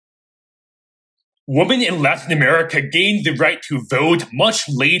Women in Latin America gained the right to vote much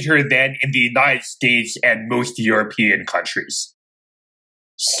later than in the United States and most European countries.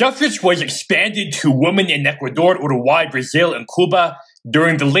 Suffrage was expanded to women in Ecuador, Uruguay, Brazil, and Cuba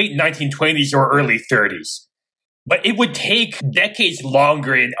during the late 1920s or early 30s. But it would take decades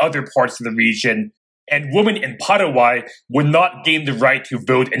longer in other parts of the region, and women in Paraguay would not gain the right to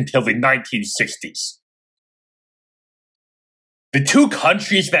vote until the 1960s. The two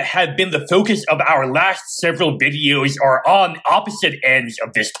countries that have been the focus of our last several videos are on opposite ends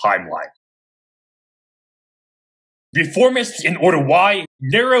of this timeline. Reformists in Uruguay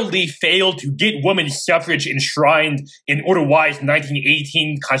narrowly failed to get women's suffrage enshrined in Uruguay's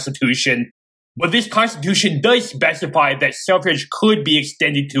 1918 constitution, but this constitution does specify that suffrage could be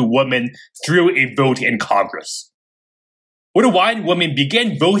extended to women through a vote in Congress. Uruguayan women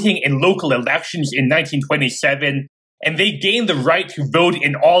began voting in local elections in 1927, and they gained the right to vote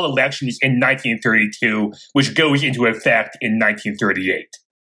in all elections in 1932, which goes into effect in 1938.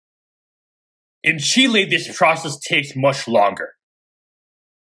 In Chile, this process takes much longer.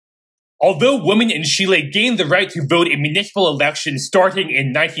 Although women in Chile gained the right to vote in municipal elections starting in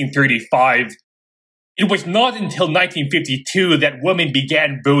 1935, it was not until 1952 that women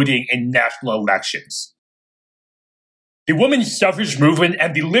began voting in national elections. The women's suffrage movement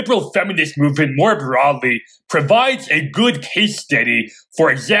and the liberal feminist movement more broadly provides a good case study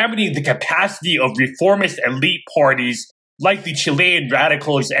for examining the capacity of reformist elite parties like the Chilean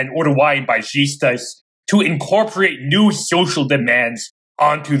Radicals and Uruguayan Batllistas to incorporate new social demands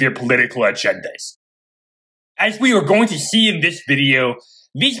onto their political agendas. As we are going to see in this video,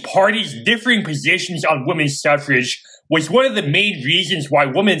 these parties' differing positions on women's suffrage was one of the main reasons why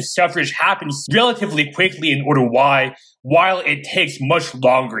women's suffrage happens relatively quickly in Uruguay, while it takes much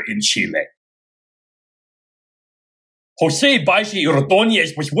longer in Chile. José Valle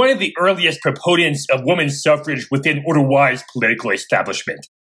Ordóñez was one of the earliest proponents of women's suffrage within Uruguay's political establishment,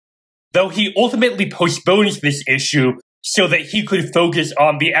 though he ultimately postpones this issue so that he could focus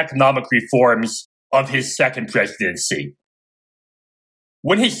on the economic reforms of his second presidency.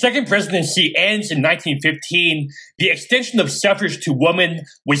 When his second presidency ends in 1915, the extension of suffrage to women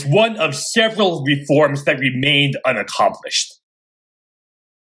was one of several reforms that remained unaccomplished.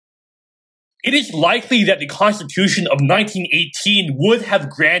 It is likely that the Constitution of 1918 would have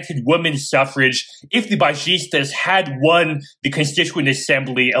granted women's suffrage if the Batllistas had won the Constituent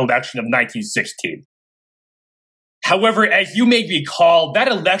Assembly election of 1916. However, as you may recall, that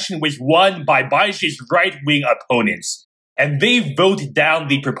election was won by Valle's right-wing opponents, and they voted down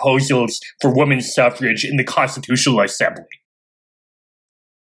the proposals for women's suffrage in the Constitutional Assembly.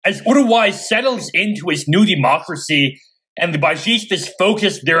 As Uruguay settles into its new democracy, and the Batllistas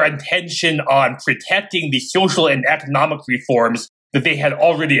focused their attention on protecting the social and economic reforms that they had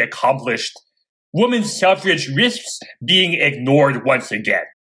already accomplished, women's suffrage risks being ignored once again.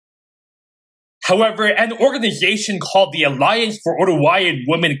 However, an organization called the Alliance for Uruguayan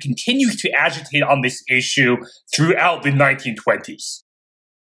Women continues to agitate on this issue throughout the 1920s.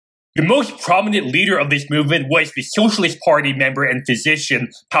 The most prominent leader of this movement was the Socialist Party member and physician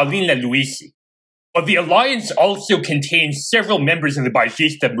Paulina Luisi. But the alliance also contains several members of the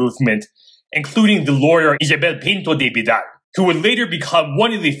Batllista movement, including the lawyer Isabel Pinto de Vidal, who would later become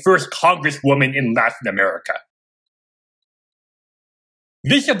one of the first congresswomen in Latin America.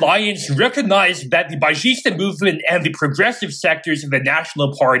 This alliance recognized that the Batllista movement and the progressive sectors of the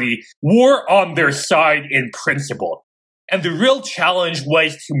National Party were on their side in principle, and the real challenge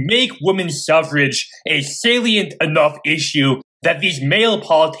was to make women's suffrage a salient enough issue that these male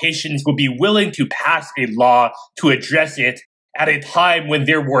politicians would be willing to pass a law to address it at a time when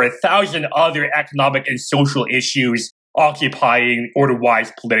there were 1,000 other economic and social issues occupying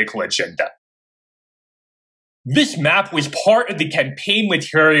Uruguay's political agenda. This map was part of the campaign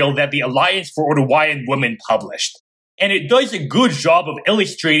material that the Alliance for Uruguayan Women published, and it does a good job of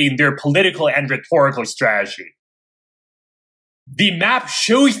illustrating their political and rhetorical strategy. The map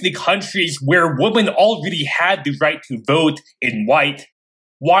shows the countries where women already had the right to vote in white,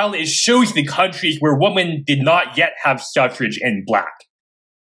 while it shows the countries where women did not yet have suffrage in black.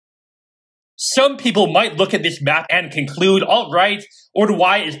 Some people might look at this map and conclude, all right,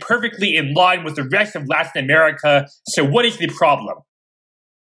 Uruguay is perfectly in line with the rest of Latin America, so what is the problem?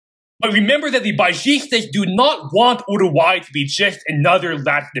 But remember that the Batllistas do not want Uruguay to be just another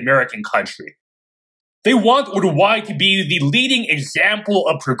Latin American country. They want Uruguay to be the leading example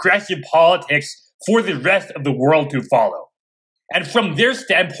of progressive politics for the rest of the world to follow. And from their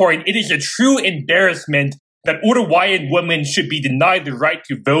standpoint, it is a true embarrassment that Uruguayan women should be denied the right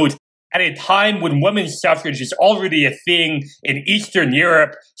to vote at a time when women's suffrage is already a thing in Eastern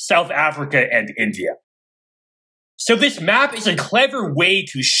Europe, South Africa, and India. So this map is a clever way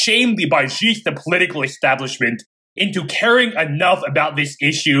to shame the Batllista political establishment into caring enough about this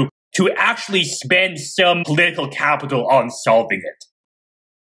issue to actually spend some political capital on solving it.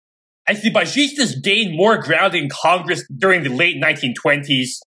 As the Batllistas gained more ground in Congress during the late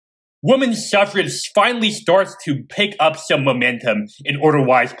 1920s, women's suffrage finally starts to pick up some momentum in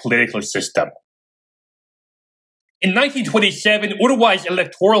Uruguay's political system. In 1927, Uruguay's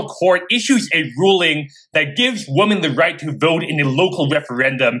electoral court issues a ruling that gives women the right to vote in a local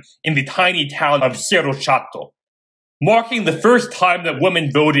referendum in the tiny town of Cerro Chato, marking the first time that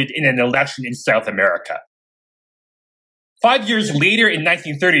women voted in an election in South America. 5 years later, in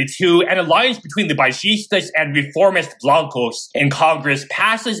 1932, an alliance between the Batllistas and reformist Blancos in Congress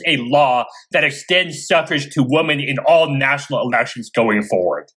passes a law that extends suffrage to women in all national elections going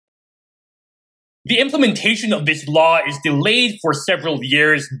forward. The implementation of this law is delayed for several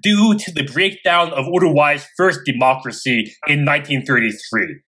years due to the breakdown of Uruguay's first democracy in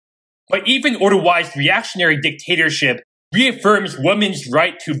 1933. But even Uruguay's reactionary dictatorship reaffirms women's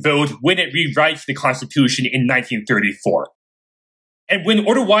right to vote when it rewrites the constitution in 1934. And when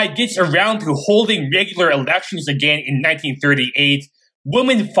Uruguay gets around to holding regular elections again in 1938,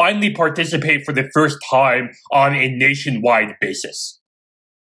 women finally participate for the first time on a nationwide basis.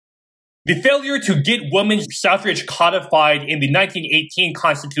 The failure to get women's suffrage codified in the 1918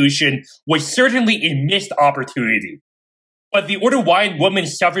 Constitution was certainly a missed opportunity. But the Uruguayan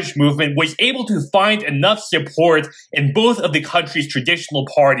women's suffrage movement was able to find enough support in both of the country's traditional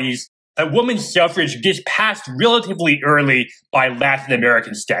parties that women's suffrage gets passed relatively early by Latin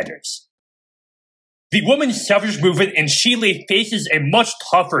American standards. The women's suffrage movement in Chile faces a much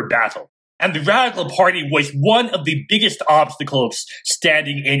tougher battle, and the Radical Party was one of the biggest obstacles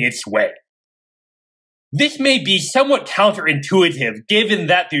standing in its way. This may be somewhat counterintuitive given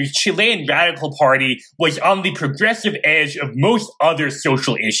that the Chilean Radical Party was on the progressive edge of most other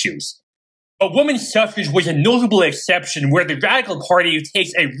social issues. But women's suffrage was a notable exception where the Radical Party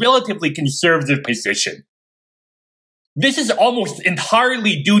takes a relatively conservative position. This is almost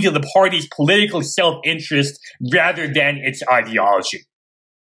entirely due to the party's political self-interest rather than its ideology.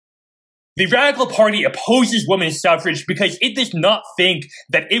 The Radical Party opposes women's suffrage because it does not think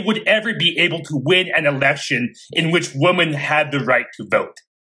that it would ever be able to win an election in which women had the right to vote.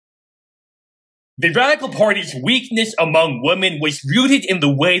 The Radical Party's weakness among women was rooted in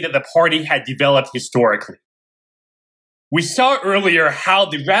the way that the party had developed historically. We saw earlier how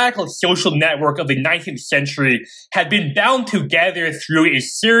the radical social network of the 19th century had been bound together through a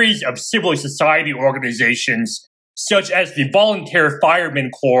series of civil society organizations such as the Volunteer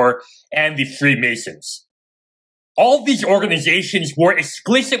Firemen Corps and the Freemasons. All these organizations were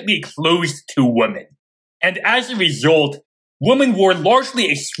explicitly closed to women, and as a result, women were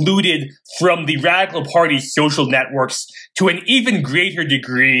largely excluded from the Radical Party's social networks to an even greater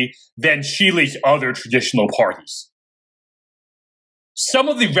degree than Chile's other traditional parties. Some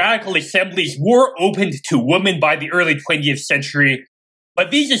of the radical assemblies were opened to women by the early 20th century, but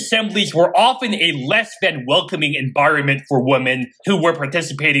these assemblies were often a less than welcoming environment for women who were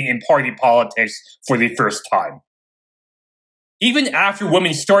participating in party politics for the first time. Even after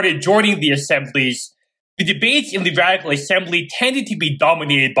women started joining the assemblies, the debates in the Radical Assembly tended to be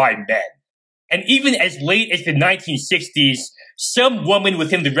dominated by men. And even as late as the 1960s, some women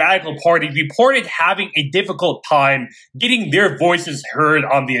within the Radical Party reported having a difficult time getting their voices heard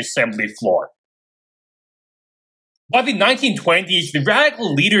on the assembly floor. By the 1920s, the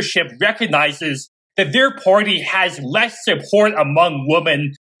radical leadership recognizes that their party has less support among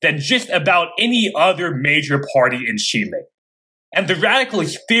women than just about any other major party in Chile. And the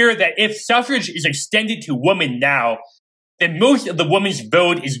radicals fear that if suffrage is extended to women now, then most of the women's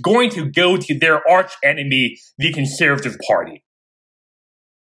vote is going to go to their archenemy, the Conservative Party.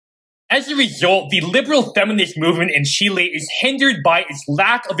 As a result, the liberal feminist movement in Chile is hindered by its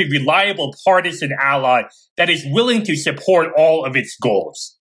lack of a reliable partisan ally that is willing to support all of its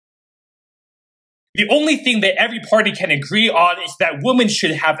goals. The only thing that every party can agree on is that women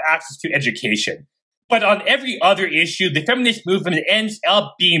should have access to education. But on every other issue, the feminist movement ends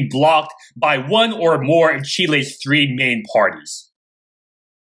up being blocked by one or more of Chile's three main parties.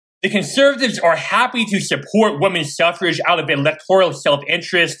 The conservatives are happy to support women's suffrage out of electoral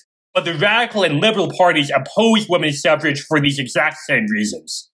self-interest, but the radical and liberal parties oppose women's suffrage for these exact same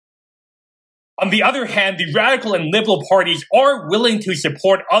reasons. On the other hand, the radical and liberal parties are willing to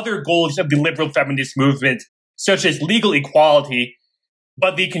support other goals of the liberal feminist movement, such as legal equality,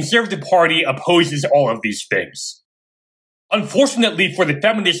 but the Conservative Party opposes all of these things. Unfortunately for the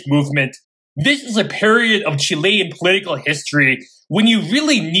feminist movement, this is a period of Chilean political history when you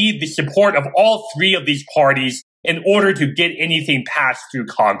really need the support of all three of these parties in order to get anything passed through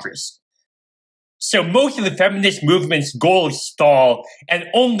Congress. So most of the feminist movement's goals stall, and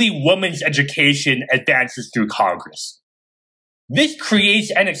only women's education advances through Congress. This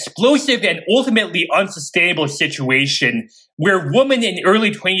creates an explosive and ultimately unsustainable situation where women in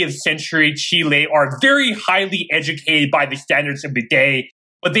early 20th century Chile are very highly educated by the standards of the day,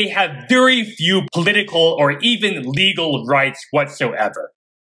 but they have very few political or even legal rights whatsoever.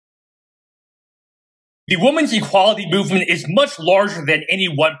 The women's equality movement is much larger than any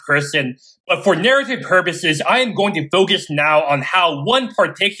one person, but for narrative purposes, I am going to focus now on how one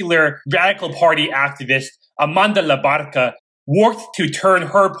particular radical party activist, Amanda Labarca, worked to turn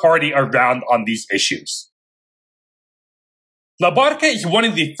her party around on these issues. Labarca is one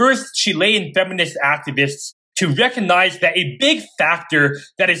of the first Chilean feminist activists to recognize that a big factor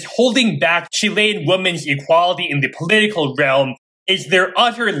that is holding back Chilean women's equality in the political realm is their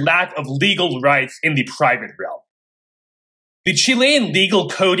utter lack of legal rights in the private realm. The Chilean legal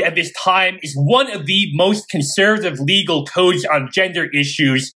code at this time is one of the most conservative legal codes on gender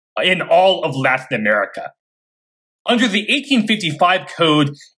issues in all of Latin America. Under the 1855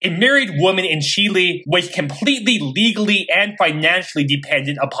 code, a married woman in Chile was completely legally and financially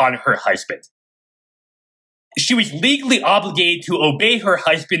dependent upon her husband. She was legally obligated to obey her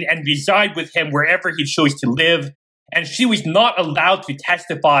husband and reside with him wherever he chose to live, and she was not allowed to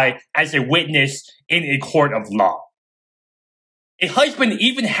testify as a witness in a court of law. A husband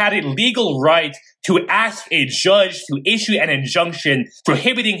even had a legal right to ask a judge to issue an injunction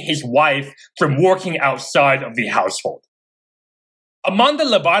prohibiting his wife from working outside of the household. Amanda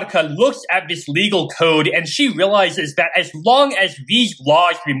Labarca looks at this legal code and she realizes that as long as these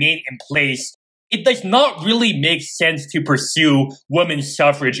laws remain in place, it does not really make sense to pursue women's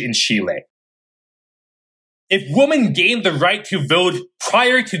suffrage in Chile. If women gain the right to vote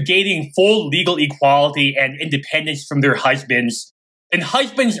prior to gaining full legal equality and independence from their husbands, then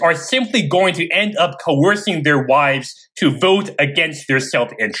husbands are simply going to end up coercing their wives to vote against their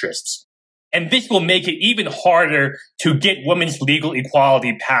self-interests. And this will make it even harder to get women's legal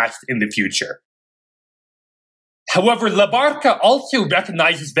equality passed in the future. However, Labarca also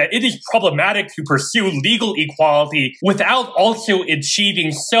recognizes that it is problematic to pursue legal equality without also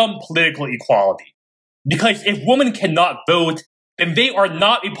achieving some political equality. Because if women cannot vote, then they are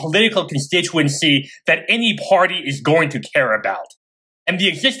not a political constituency that any party is going to care about. And the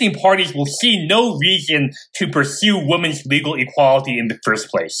existing parties will see no reason to pursue women's legal equality in the first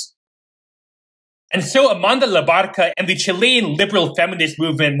place. And so Amanda Labarca and the Chilean liberal feminist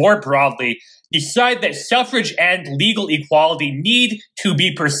movement more broadly decide that suffrage and legal equality need to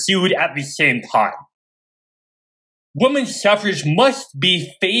be pursued at the same time. Women's suffrage must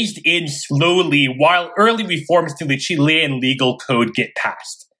be phased in slowly while early reforms to the Chilean legal code get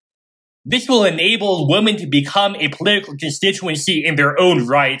passed. This will enable women to become a political constituency in their own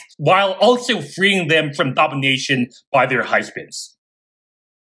right, while also freeing them from domination by their husbands.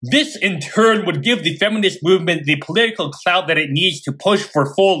 This, in turn, would give the feminist movement the political clout that it needs to push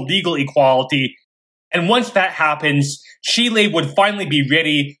for full legal equality, and once that happens, Chile would finally be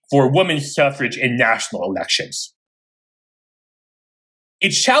ready for women's suffrage in national elections. A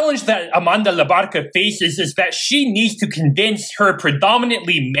challenge that Amanda Labarca faces is that she needs to convince her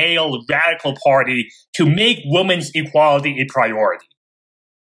predominantly male radical party to make women's equality a priority.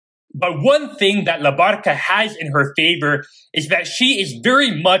 But one thing that Labarca has in her favor is that she is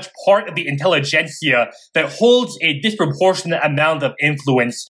very much part of the intelligentsia that holds a disproportionate amount of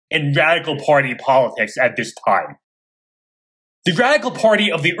influence in radical party politics at this time. The Radical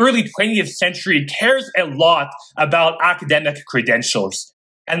Party of the early 20th century cares a lot about academic credentials,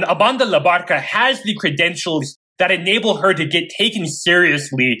 and Amanda Labarca has the credentials that enable her to get taken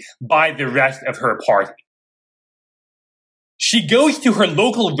seriously by the rest of her party. She goes to her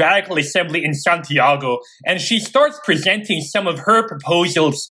local radical assembly in Santiago, and she starts presenting some of her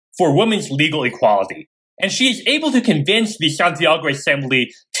proposals for women's legal equality. And she is able to convince the Santiago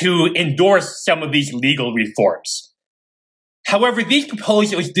assembly to endorse some of these legal reforms. However, these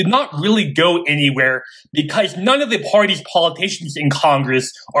proposals do not really go anywhere because none of the party's politicians in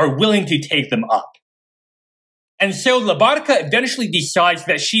Congress are willing to take them up. And so Labarca eventually decides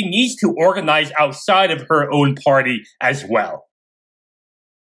that she needs to organize outside of her own party as well.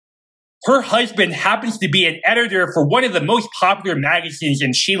 Her husband happens to be an editor for one of the most popular magazines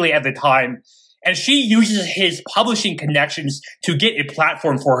in Chile at the time, and she uses his publishing connections to get a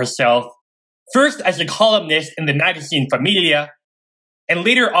platform for herself. First as a columnist in the magazine Familia, and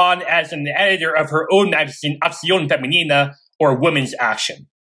later on as an editor of her own magazine Acción Femenina, or Women's Action.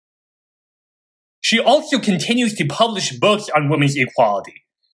 She also continues to publish books on women's equality.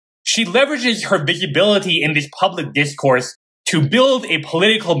 She leverages her visibility in this public discourse to build a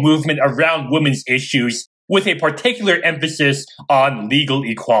political movement around women's issues with a particular emphasis on legal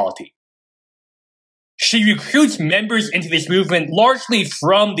equality. She recruits members into this movement largely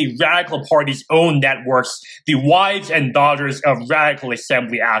from the Radical Party's own networks, the wives and daughters of Radical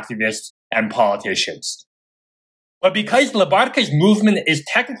Assembly activists and politicians. But because La Barca's movement is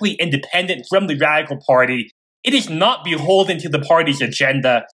technically independent from the Radical Party, it is not beholden to the party's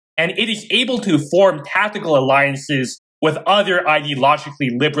agenda, and it is able to form tactical alliances with other ideologically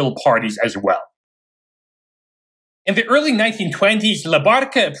liberal parties as well. In the early 1920s, La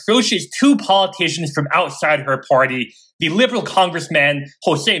Barca approaches two politicians from outside her party, the liberal congressman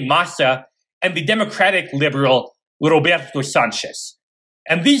José Maza and the democratic liberal Roberto Sanchez.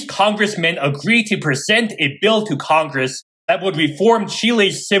 And these congressmen agreed to present a bill to Congress that would reform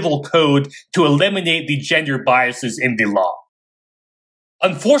Chile's civil code to eliminate the gender biases in the law.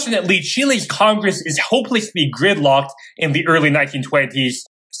 Unfortunately, Chile's Congress is hopelessly gridlocked in the early 1920s,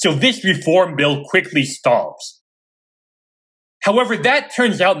 so this reform bill quickly stalls. However, that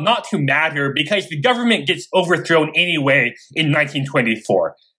turns out not to matter because the government gets overthrown anyway in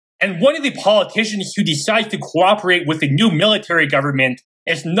 1924. And one of the politicians who decides to cooperate with the new military government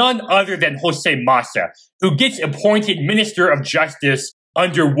is none other than José Maza, who gets appointed Minister of Justice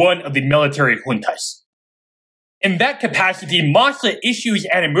under one of the military juntas. In that capacity, Maza issues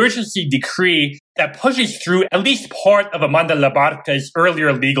an emergency decree that pushes through at least part of Amanda Labarca's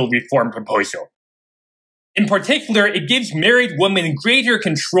earlier legal reform proposal. In particular, it gives married women greater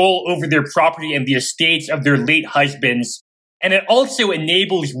control over their property and the estates of their late husbands, and it also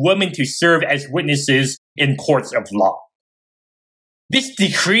enables women to serve as witnesses in courts of law. This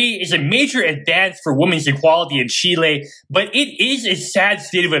decree is a major advance for women's equality in Chile, but it is a sad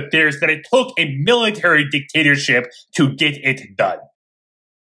state of affairs that it took a military dictatorship to get it done.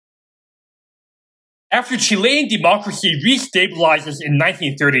 After Chilean democracy restabilizes in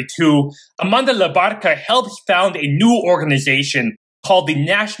 1932, Amanda Labarca helps found a new organization called the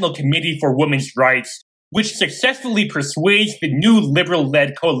National Committee for Women's Rights, which successfully persuades the new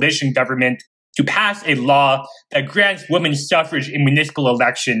liberal-led coalition government to pass a law that grants women suffrage in municipal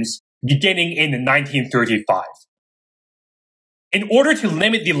elections beginning in 1935. In order to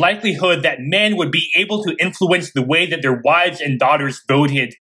limit the likelihood that men would be able to influence the way that their wives and daughters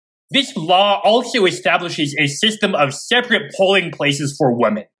voted, this law also establishes a system of separate polling places for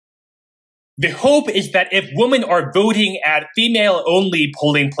women. The hope is that if women are voting at female-only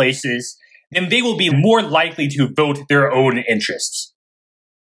polling places, then they will be more likely to vote their own interests.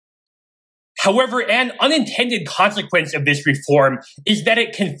 However, an unintended consequence of this reform is that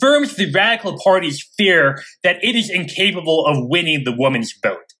it confirms the Radical Party's fear that it is incapable of winning the women's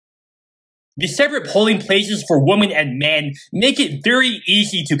vote. The separate polling places for women and men make it very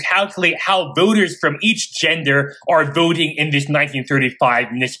easy to calculate how voters from each gender are voting in this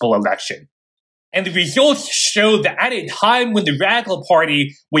 1935 municipal election. And the results show that at a time when the Radical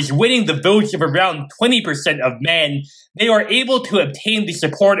Party was winning the votes of around 20% of men, they are able to obtain the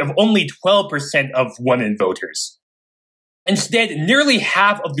support of only 12% of women voters. Instead, nearly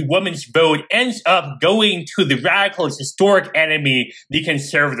half of the women's vote ends up going to the Radicals' historic enemy, the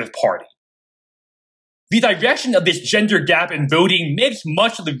Conservative Party. The direction of this gender gap in voting makes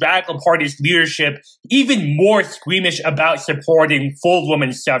much of the Radical Party's leadership even more squeamish about supporting full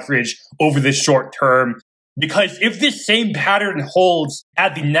women's suffrage over the short term, because if this same pattern holds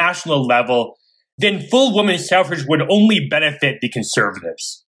at the national level, then full women's suffrage would only benefit the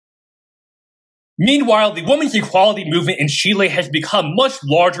conservatives. Meanwhile, the women's equality movement in Chile has become much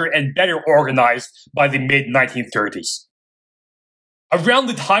larger and better organized by the mid-1930s. Around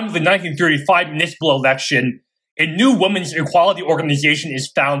the time of the 1935 municipal election, a new women's equality organization is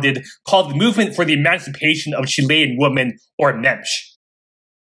founded called the Movement for the Emancipation of Chilean Women, or MEMCH.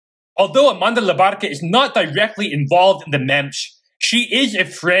 Although Amanda Labarca is not directly involved in the MEMCH, she is a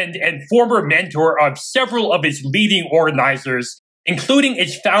friend and former mentor of several of its leading organizers, including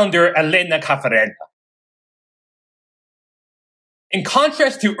its founder, Elena Cafarena. In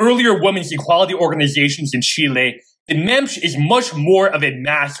contrast to earlier women's equality organizations in Chile, the MEMCH is much more of a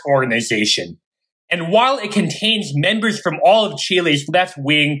mass organization. And while it contains members from all of Chile's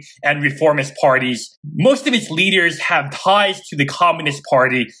left-wing and reformist parties, most of its leaders have ties to the Communist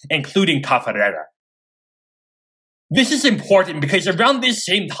Party, including Cafarena. This is important because around this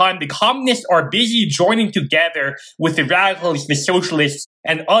same time, the communists are busy joining together with the radicals, the socialists,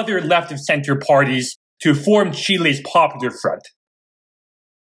 and other left-of-center parties to form Chile's Popular Front.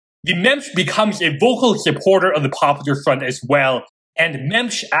 The Mensch becomes a vocal supporter of the Popular Front as well, and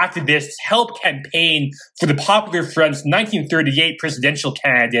Mensch activists help campaign for the Popular Front's 1938 presidential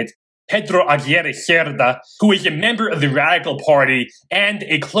candidate, Pedro Aguirre Cerda, who is a member of the Radical Party and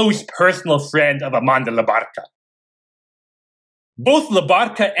a close personal friend of Amanda Labarca. Both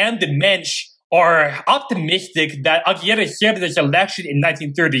Labarca and the Mensch are optimistic that Aguirre Cerda's election in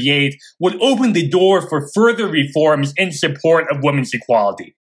 1938 would open the door for further reforms in support of women's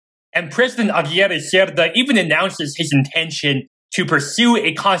equality. And President Aguirre Cerda even announces his intention to pursue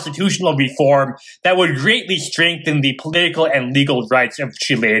a constitutional reform that would greatly strengthen the political and legal rights of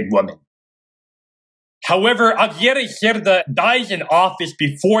Chilean women. However, Aguirre Cerda dies in office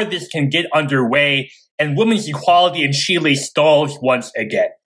before this can get underway, and women's equality in Chile stalls once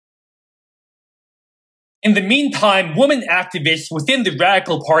again. In the meantime, women activists within the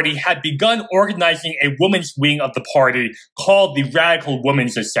Radical Party had begun organizing a women's wing of the party called the Radical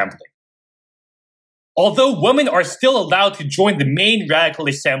Women's Assembly. Although women are still allowed to join the main radical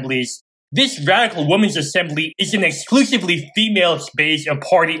assemblies, this Radical Women's Assembly is an exclusively female space of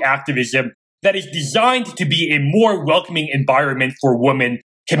party activism that is designed to be a more welcoming environment for women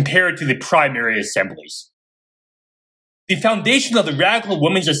compared to the primary assemblies. The foundation of the Radical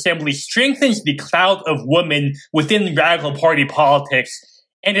Women's Assembly strengthens the clout of women within Radical Party politics,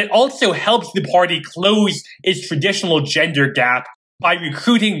 and it also helps the party close its traditional gender gap by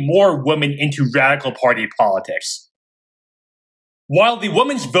recruiting more women into Radical Party politics. While the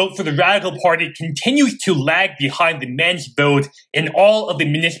women's vote for the Radical Party continues to lag behind the men's vote in all of the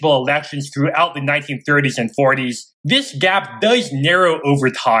municipal elections throughout the 1930s and 40s, this gap does narrow over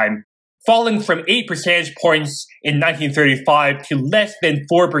time, falling from 8 percentage points in 1935 to less than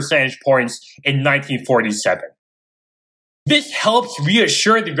 4 percentage points in 1947. This helps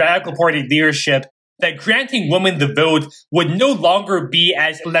reassure the Radical Party leadership that granting women the vote would no longer be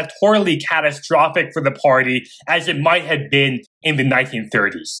as electorally catastrophic for the party as it might have been in the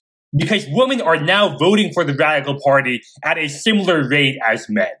 1930s, because women are now voting for the Radical Party at a similar rate as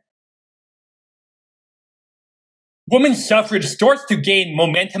men. Women's suffrage starts to gain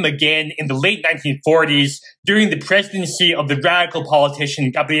momentum again in the late 1940s during the presidency of the radical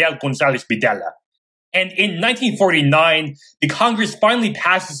politician Gabriel González Videla. And in 1949, the Congress finally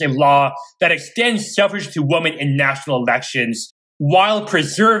passes a law that extends suffrage to women in national elections while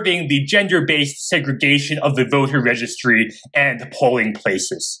preserving the gender-based segregation of the voter registry and polling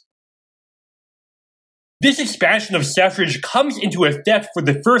places. This expansion of suffrage comes into effect for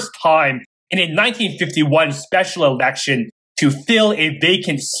the first time in a 1951 special election to fill a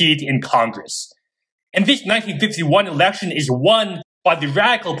vacant seat in Congress. And this 1951 election is won by the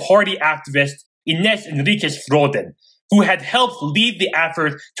Radical Party activist Inés Enríquez Froden, who had helped lead the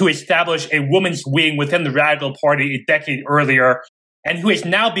effort to establish a women's wing within the Radical Party a decade earlier, and who has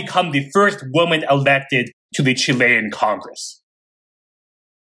now become the first woman elected to the Chilean Congress.